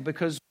successful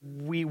because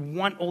we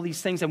want all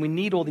these things and we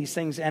need all these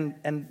things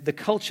and the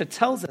culture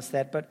tells us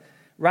that, but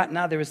right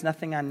now there is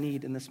nothing I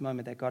need in this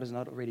moment that God has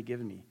not already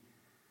given me.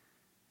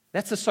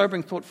 That's a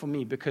sobering thought for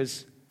me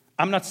because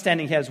I'm not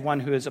standing here as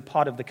one who is a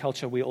part of the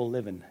culture we all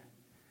live in.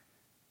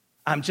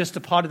 I'm just a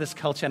part of this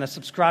culture and I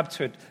subscribe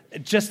to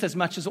it just as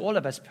much as all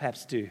of us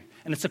perhaps do.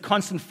 And it's a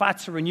constant fight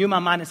to renew my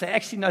mind and say,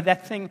 actually, no,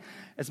 that thing,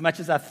 as much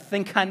as I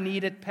think I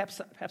need it,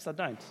 perhaps I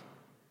don't.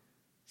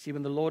 See,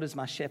 when the Lord is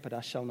my shepherd, I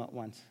shall not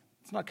want.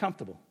 It's not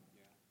comfortable.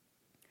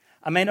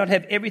 I may not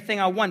have everything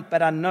I want,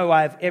 but I know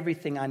I have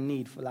everything I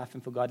need for life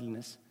and for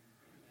godliness.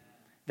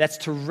 That's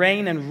to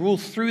reign and rule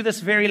through this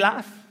very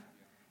life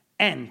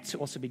and to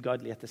also be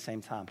godly at the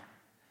same time.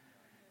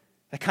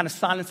 That kind of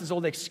silences all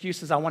the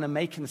excuses I want to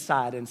make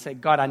inside and say,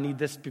 God, I need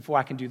this before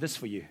I can do this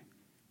for you.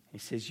 He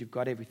says, you've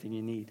got everything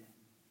you need.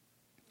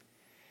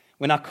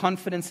 When our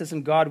confidence is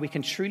in God, we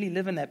can truly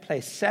live in that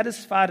place,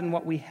 satisfied in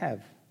what we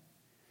have.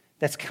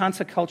 That's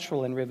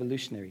countercultural and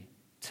revolutionary,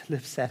 to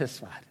live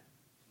satisfied.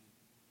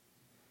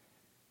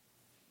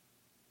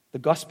 The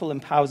gospel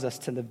empowers us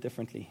to live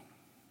differently.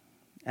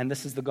 And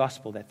this is the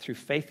gospel, that through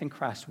faith in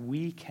Christ,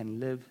 we can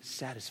live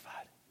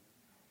satisfied.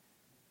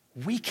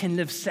 We can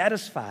live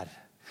satisfied.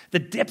 The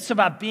depths of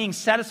our being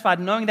satisfied,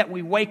 knowing that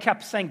we wake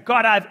up saying,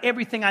 God, I have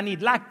everything I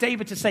need. Like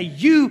David to say,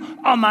 you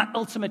are my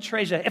ultimate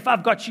treasure. If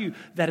I've got you,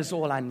 that is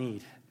all I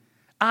need.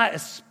 I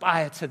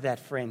aspire to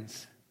that,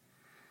 friends.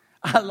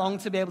 I long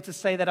to be able to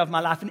say that of my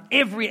life in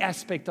every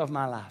aspect of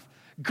my life.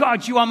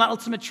 God, you are my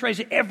ultimate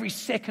treasure every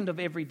second of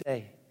every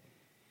day.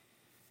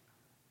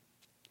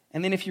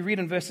 And then if you read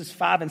in verses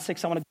 5 and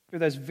 6, I want to go through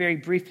those very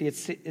briefly.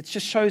 It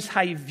just shows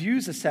how he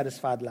views a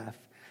satisfied life.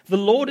 The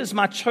Lord is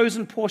my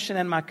chosen portion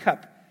and my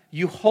cup.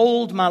 You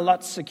hold my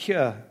lot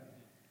secure.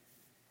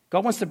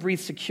 God wants to breathe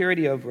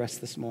security over us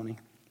this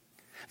morning.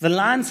 The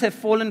lines have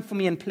fallen for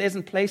me in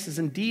pleasant places.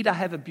 Indeed, I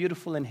have a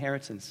beautiful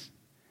inheritance.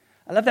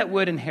 I love that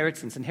word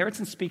inheritance.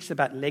 Inheritance speaks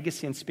about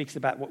legacy and speaks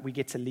about what we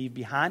get to leave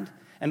behind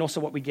and also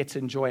what we get to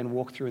enjoy and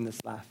walk through in this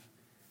life.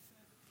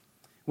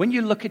 When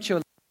you look at your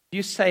life,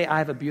 you say, I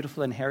have a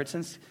beautiful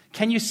inheritance.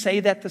 Can you say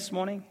that this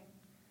morning?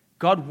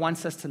 God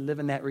wants us to live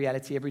in that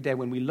reality every day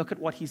when we look at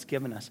what he's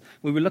given us,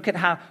 when we look at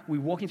how we're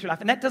walking through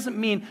life. And that doesn't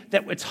mean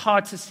that it's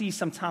hard to see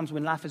sometimes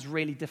when life is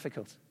really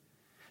difficult.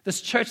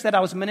 This church that I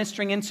was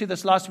ministering into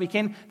this last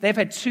weekend, they've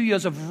had 2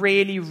 years of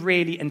really,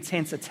 really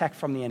intense attack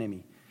from the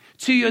enemy.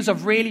 2 years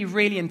of really,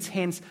 really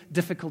intense,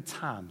 difficult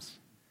times.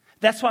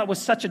 That's why it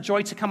was such a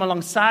joy to come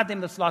alongside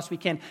them this last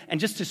weekend and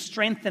just to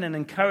strengthen and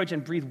encourage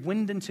and breathe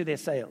wind into their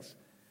sails.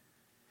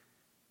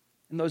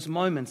 In those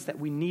moments that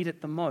we need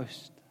it the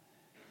most.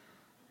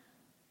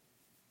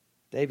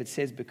 David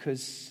says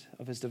because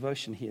of his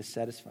devotion, he is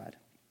satisfied.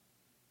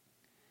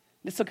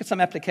 Let's look at some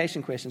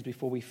application questions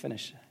before we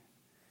finish.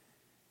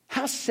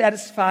 How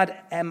satisfied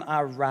am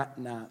I right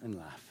now in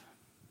life?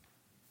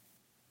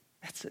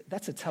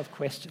 That's a tough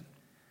question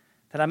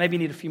that I maybe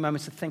need a few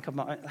moments to think of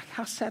my own. Like,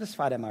 how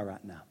satisfied am I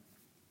right now?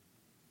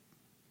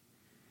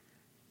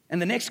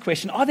 And the next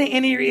question, are there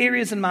any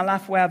areas in my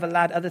life where I've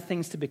allowed other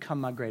things to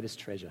become my greatest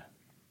treasure?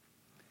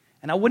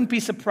 And I wouldn't be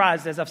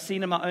surprised, as I've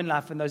seen in my own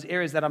life, in those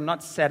areas that I'm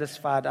not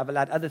satisfied, I've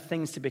allowed other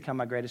things to become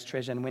my greatest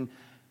treasure. And when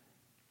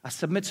I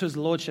submit to his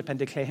lordship and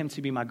declare him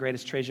to be my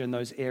greatest treasure in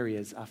those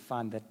areas, I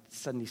find that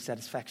suddenly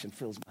satisfaction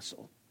fills my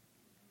soul.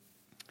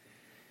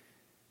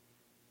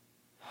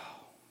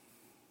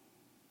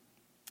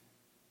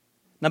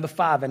 Number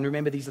 5, and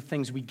remember these are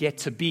things we get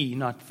to be,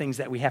 not things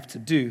that we have to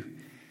do,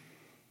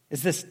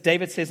 is this.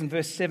 David says in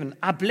verse 7,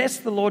 I bless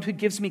the Lord who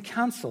gives me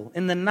counsel.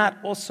 In the night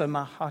also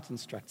my heart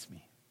instructs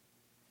me.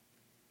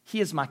 He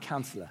is my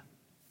counselor.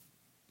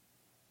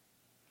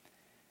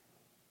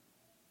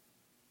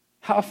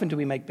 How often do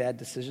we make bad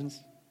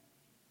decisions?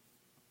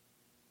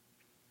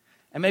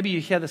 And maybe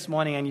you're here this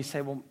morning and you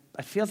say, well,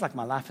 it feels like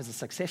my life is a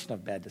succession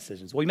of bad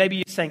decisions. Or maybe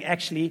you're saying,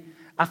 actually,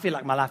 I feel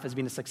like my life has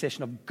been a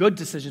succession of good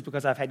decisions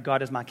because I've had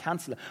God as my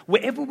counselor.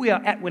 Wherever we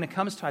are at when it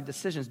comes to our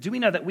decisions, do we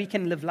know that we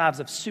can live lives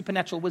of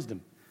supernatural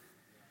wisdom?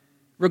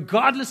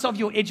 Regardless of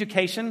your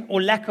education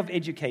or lack of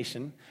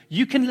education,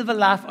 you can live a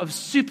life of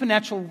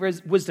supernatural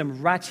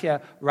wisdom right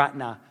here, right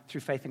now,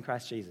 through faith in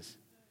Christ Jesus.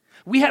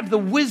 We have the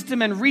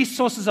wisdom and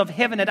resources of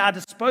heaven at our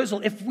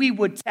disposal if we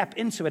would tap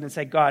into it and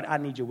say, God, I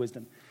need your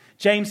wisdom.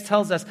 James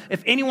tells us,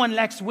 if anyone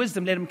lacks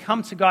wisdom, let him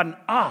come to God and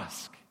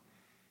ask,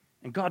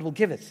 and God will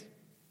give it.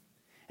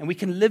 And we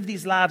can live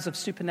these lives of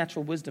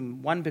supernatural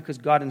wisdom, one, because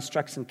God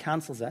instructs and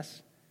counsels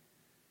us,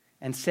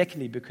 and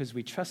secondly, because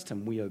we trust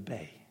him, we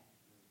obey.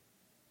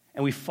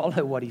 And we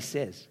follow what he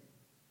says.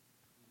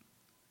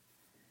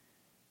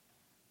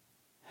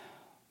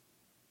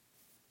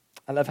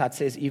 I love how it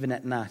says, even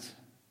at night.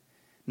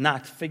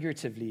 Night,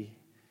 figuratively,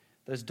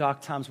 those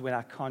dark times when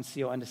I can't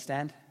see or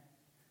understand.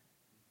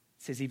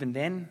 It says, even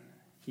then,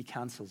 he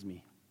counsels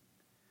me.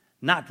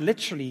 Night,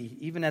 literally,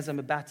 even as I'm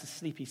about to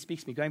sleep, he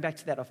speaks to me. Going back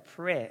to that of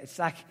prayer, it's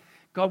like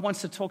God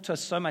wants to talk to us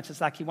so much.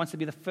 It's like he wants to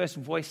be the first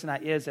voice in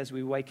our ears as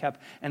we wake up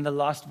and the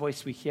last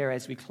voice we hear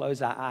as we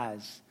close our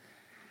eyes.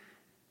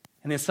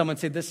 And then someone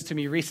said this to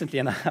me recently,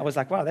 and I was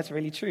like, wow, that's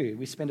really true.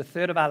 We spend a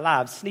third of our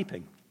lives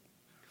sleeping.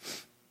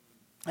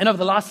 And over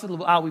the last little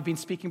while, we've been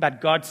speaking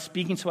about God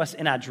speaking to us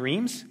in our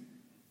dreams.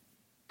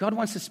 God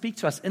wants to speak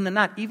to us in the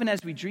night. Even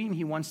as we dream,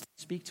 he wants to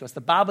speak to us.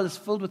 The Bible is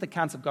filled with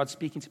accounts of God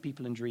speaking to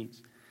people in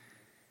dreams.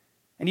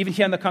 And even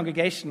here in the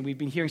congregation, we've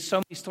been hearing so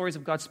many stories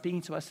of God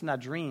speaking to us in our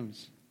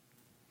dreams.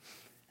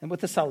 And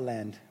with this, I'll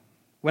land.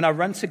 When I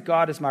run to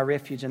God as my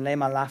refuge and lay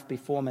my life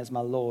before him as my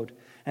Lord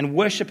and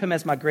worship him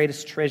as my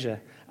greatest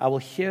treasure, I will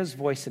hear his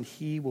voice and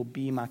he will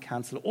be my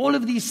counselor. All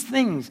of these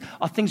things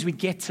are things we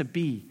get to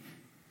be.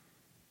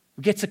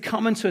 We get to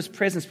come into his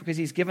presence because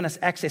he's given us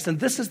access. And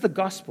this is the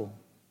gospel.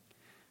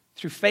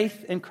 Through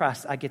faith in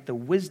Christ, I get the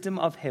wisdom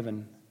of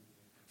heaven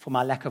for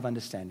my lack of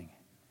understanding.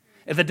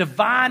 The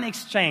divine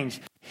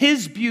exchange,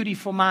 his beauty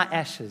for my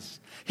ashes,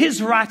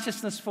 his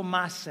righteousness for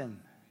my sin.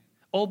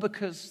 All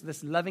because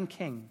this loving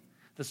king,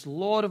 this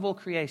Lord of all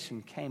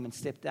creation, came and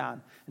stepped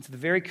down into the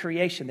very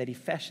creation that he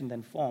fashioned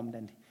and formed,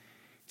 and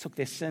took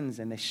their sins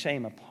and their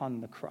shame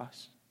upon the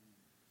cross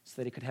so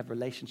that he could have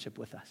relationship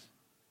with us.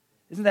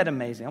 Isn't that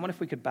amazing? I wonder if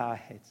we could bow our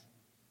heads.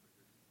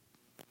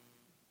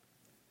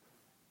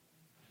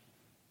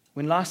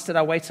 When last did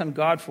I wait on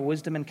God for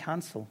wisdom and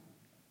counsel?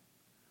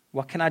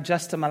 What can I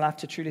adjust in my life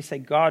to truly say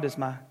God is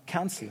my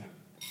counselor?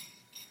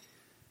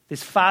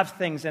 There's 5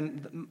 things,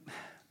 and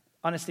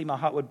honestly, my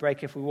heart would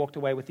break if we walked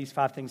away with these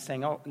 5 things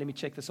saying, oh, let me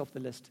check this off the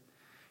list.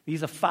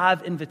 These are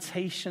 5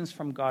 invitations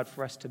from God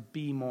for us to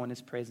be more in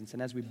his presence.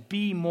 And as we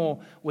be more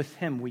with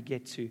him, we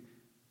get to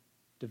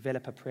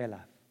develop a prayer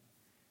life.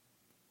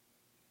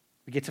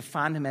 We get to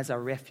find him as our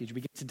refuge.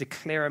 We get to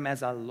declare him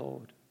as our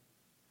Lord.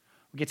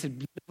 We get to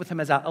live with him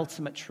as our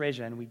ultimate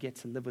treasure, and we get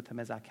to live with him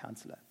as our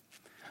counselor.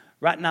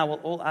 Right now, while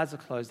all eyes are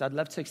closed, I'd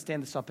love to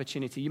extend this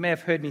opportunity. You may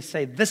have heard me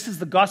say, this is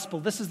the gospel.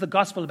 This is the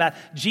gospel about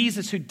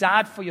Jesus who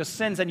died for your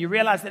sins. And you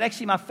realize that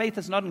actually my faith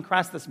is not in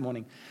Christ this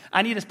morning.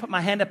 I need to put my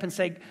hand up and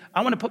say,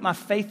 I want to put my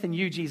faith in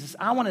you, Jesus.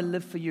 I want to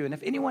live for you. And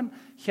if anyone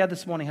here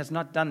this morning has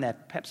not done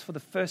that, perhaps for the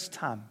first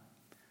time,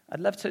 I'd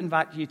love to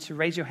invite you to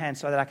raise your hand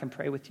so that I can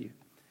pray with you.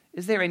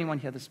 Is there anyone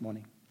here this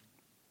morning?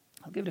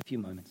 I'll give it a few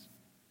moments.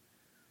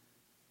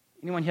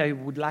 Anyone here who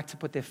would like to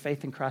put their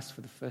faith in Christ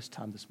for the first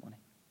time this morning?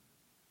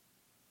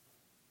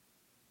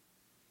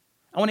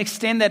 I want to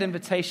extend that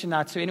invitation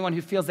now to anyone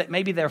who feels that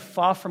maybe they're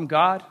far from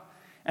God,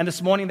 and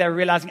this morning they're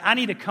realizing, I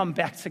need to come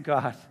back to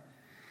God.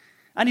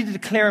 I need to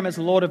declare him as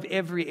Lord of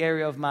every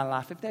area of my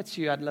life. If that's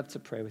you, I'd love to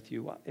pray with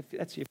you. If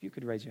that's you, if you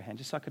could raise your hand,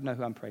 just so I could know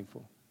who I'm praying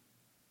for.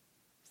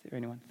 Is there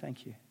anyone?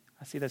 Thank you.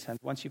 I see those hands.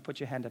 Once you put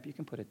your hand up, you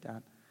can put it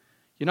down.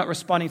 You're not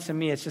responding to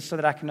me. It's just so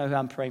that I can know who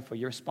I'm praying for.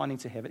 You're responding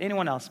to heaven.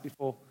 Anyone else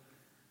before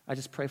I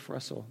just pray for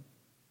us all?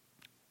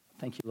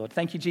 Thank you, Lord.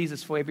 Thank you,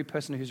 Jesus, for every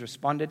person who's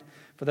responded,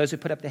 for those who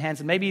put up their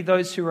hands, and maybe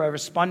those who are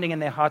responding in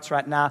their hearts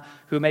right now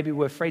who maybe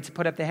were afraid to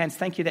put up their hands.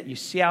 Thank you that you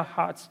see our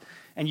hearts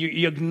and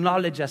you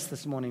acknowledge us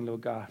this morning,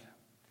 Lord God.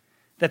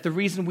 That the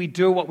reason we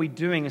do what we're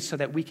doing is so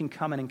that we can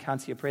come and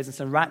encounter your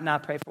presence. And right now, I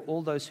pray for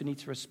all those who need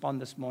to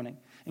respond this morning,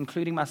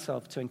 including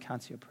myself, to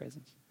encounter your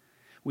presence.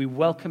 We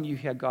welcome you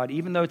here, God.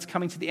 Even though it's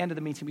coming to the end of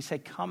the meeting, we say,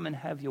 come and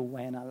have your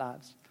way in our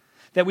lives.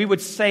 That we would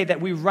say that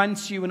we run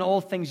to you in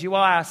all things. You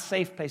are our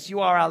safe place.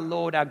 You are our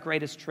Lord, our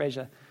greatest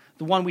treasure.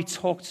 The one we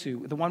talk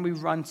to, the one we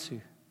run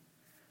to,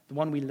 the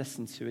one we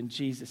listen to. In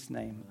Jesus'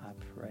 name I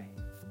pray.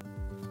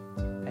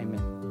 Amen.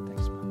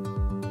 Thanks, Mark.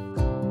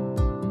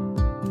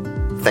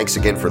 Thanks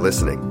again for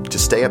listening. To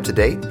stay up to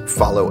date,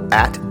 follow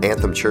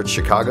 @Anthem Church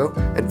Chicago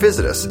and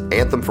visit us,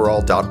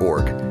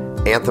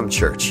 anthemforall.org. Anthem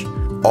Church.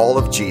 All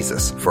of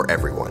Jesus for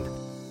everyone.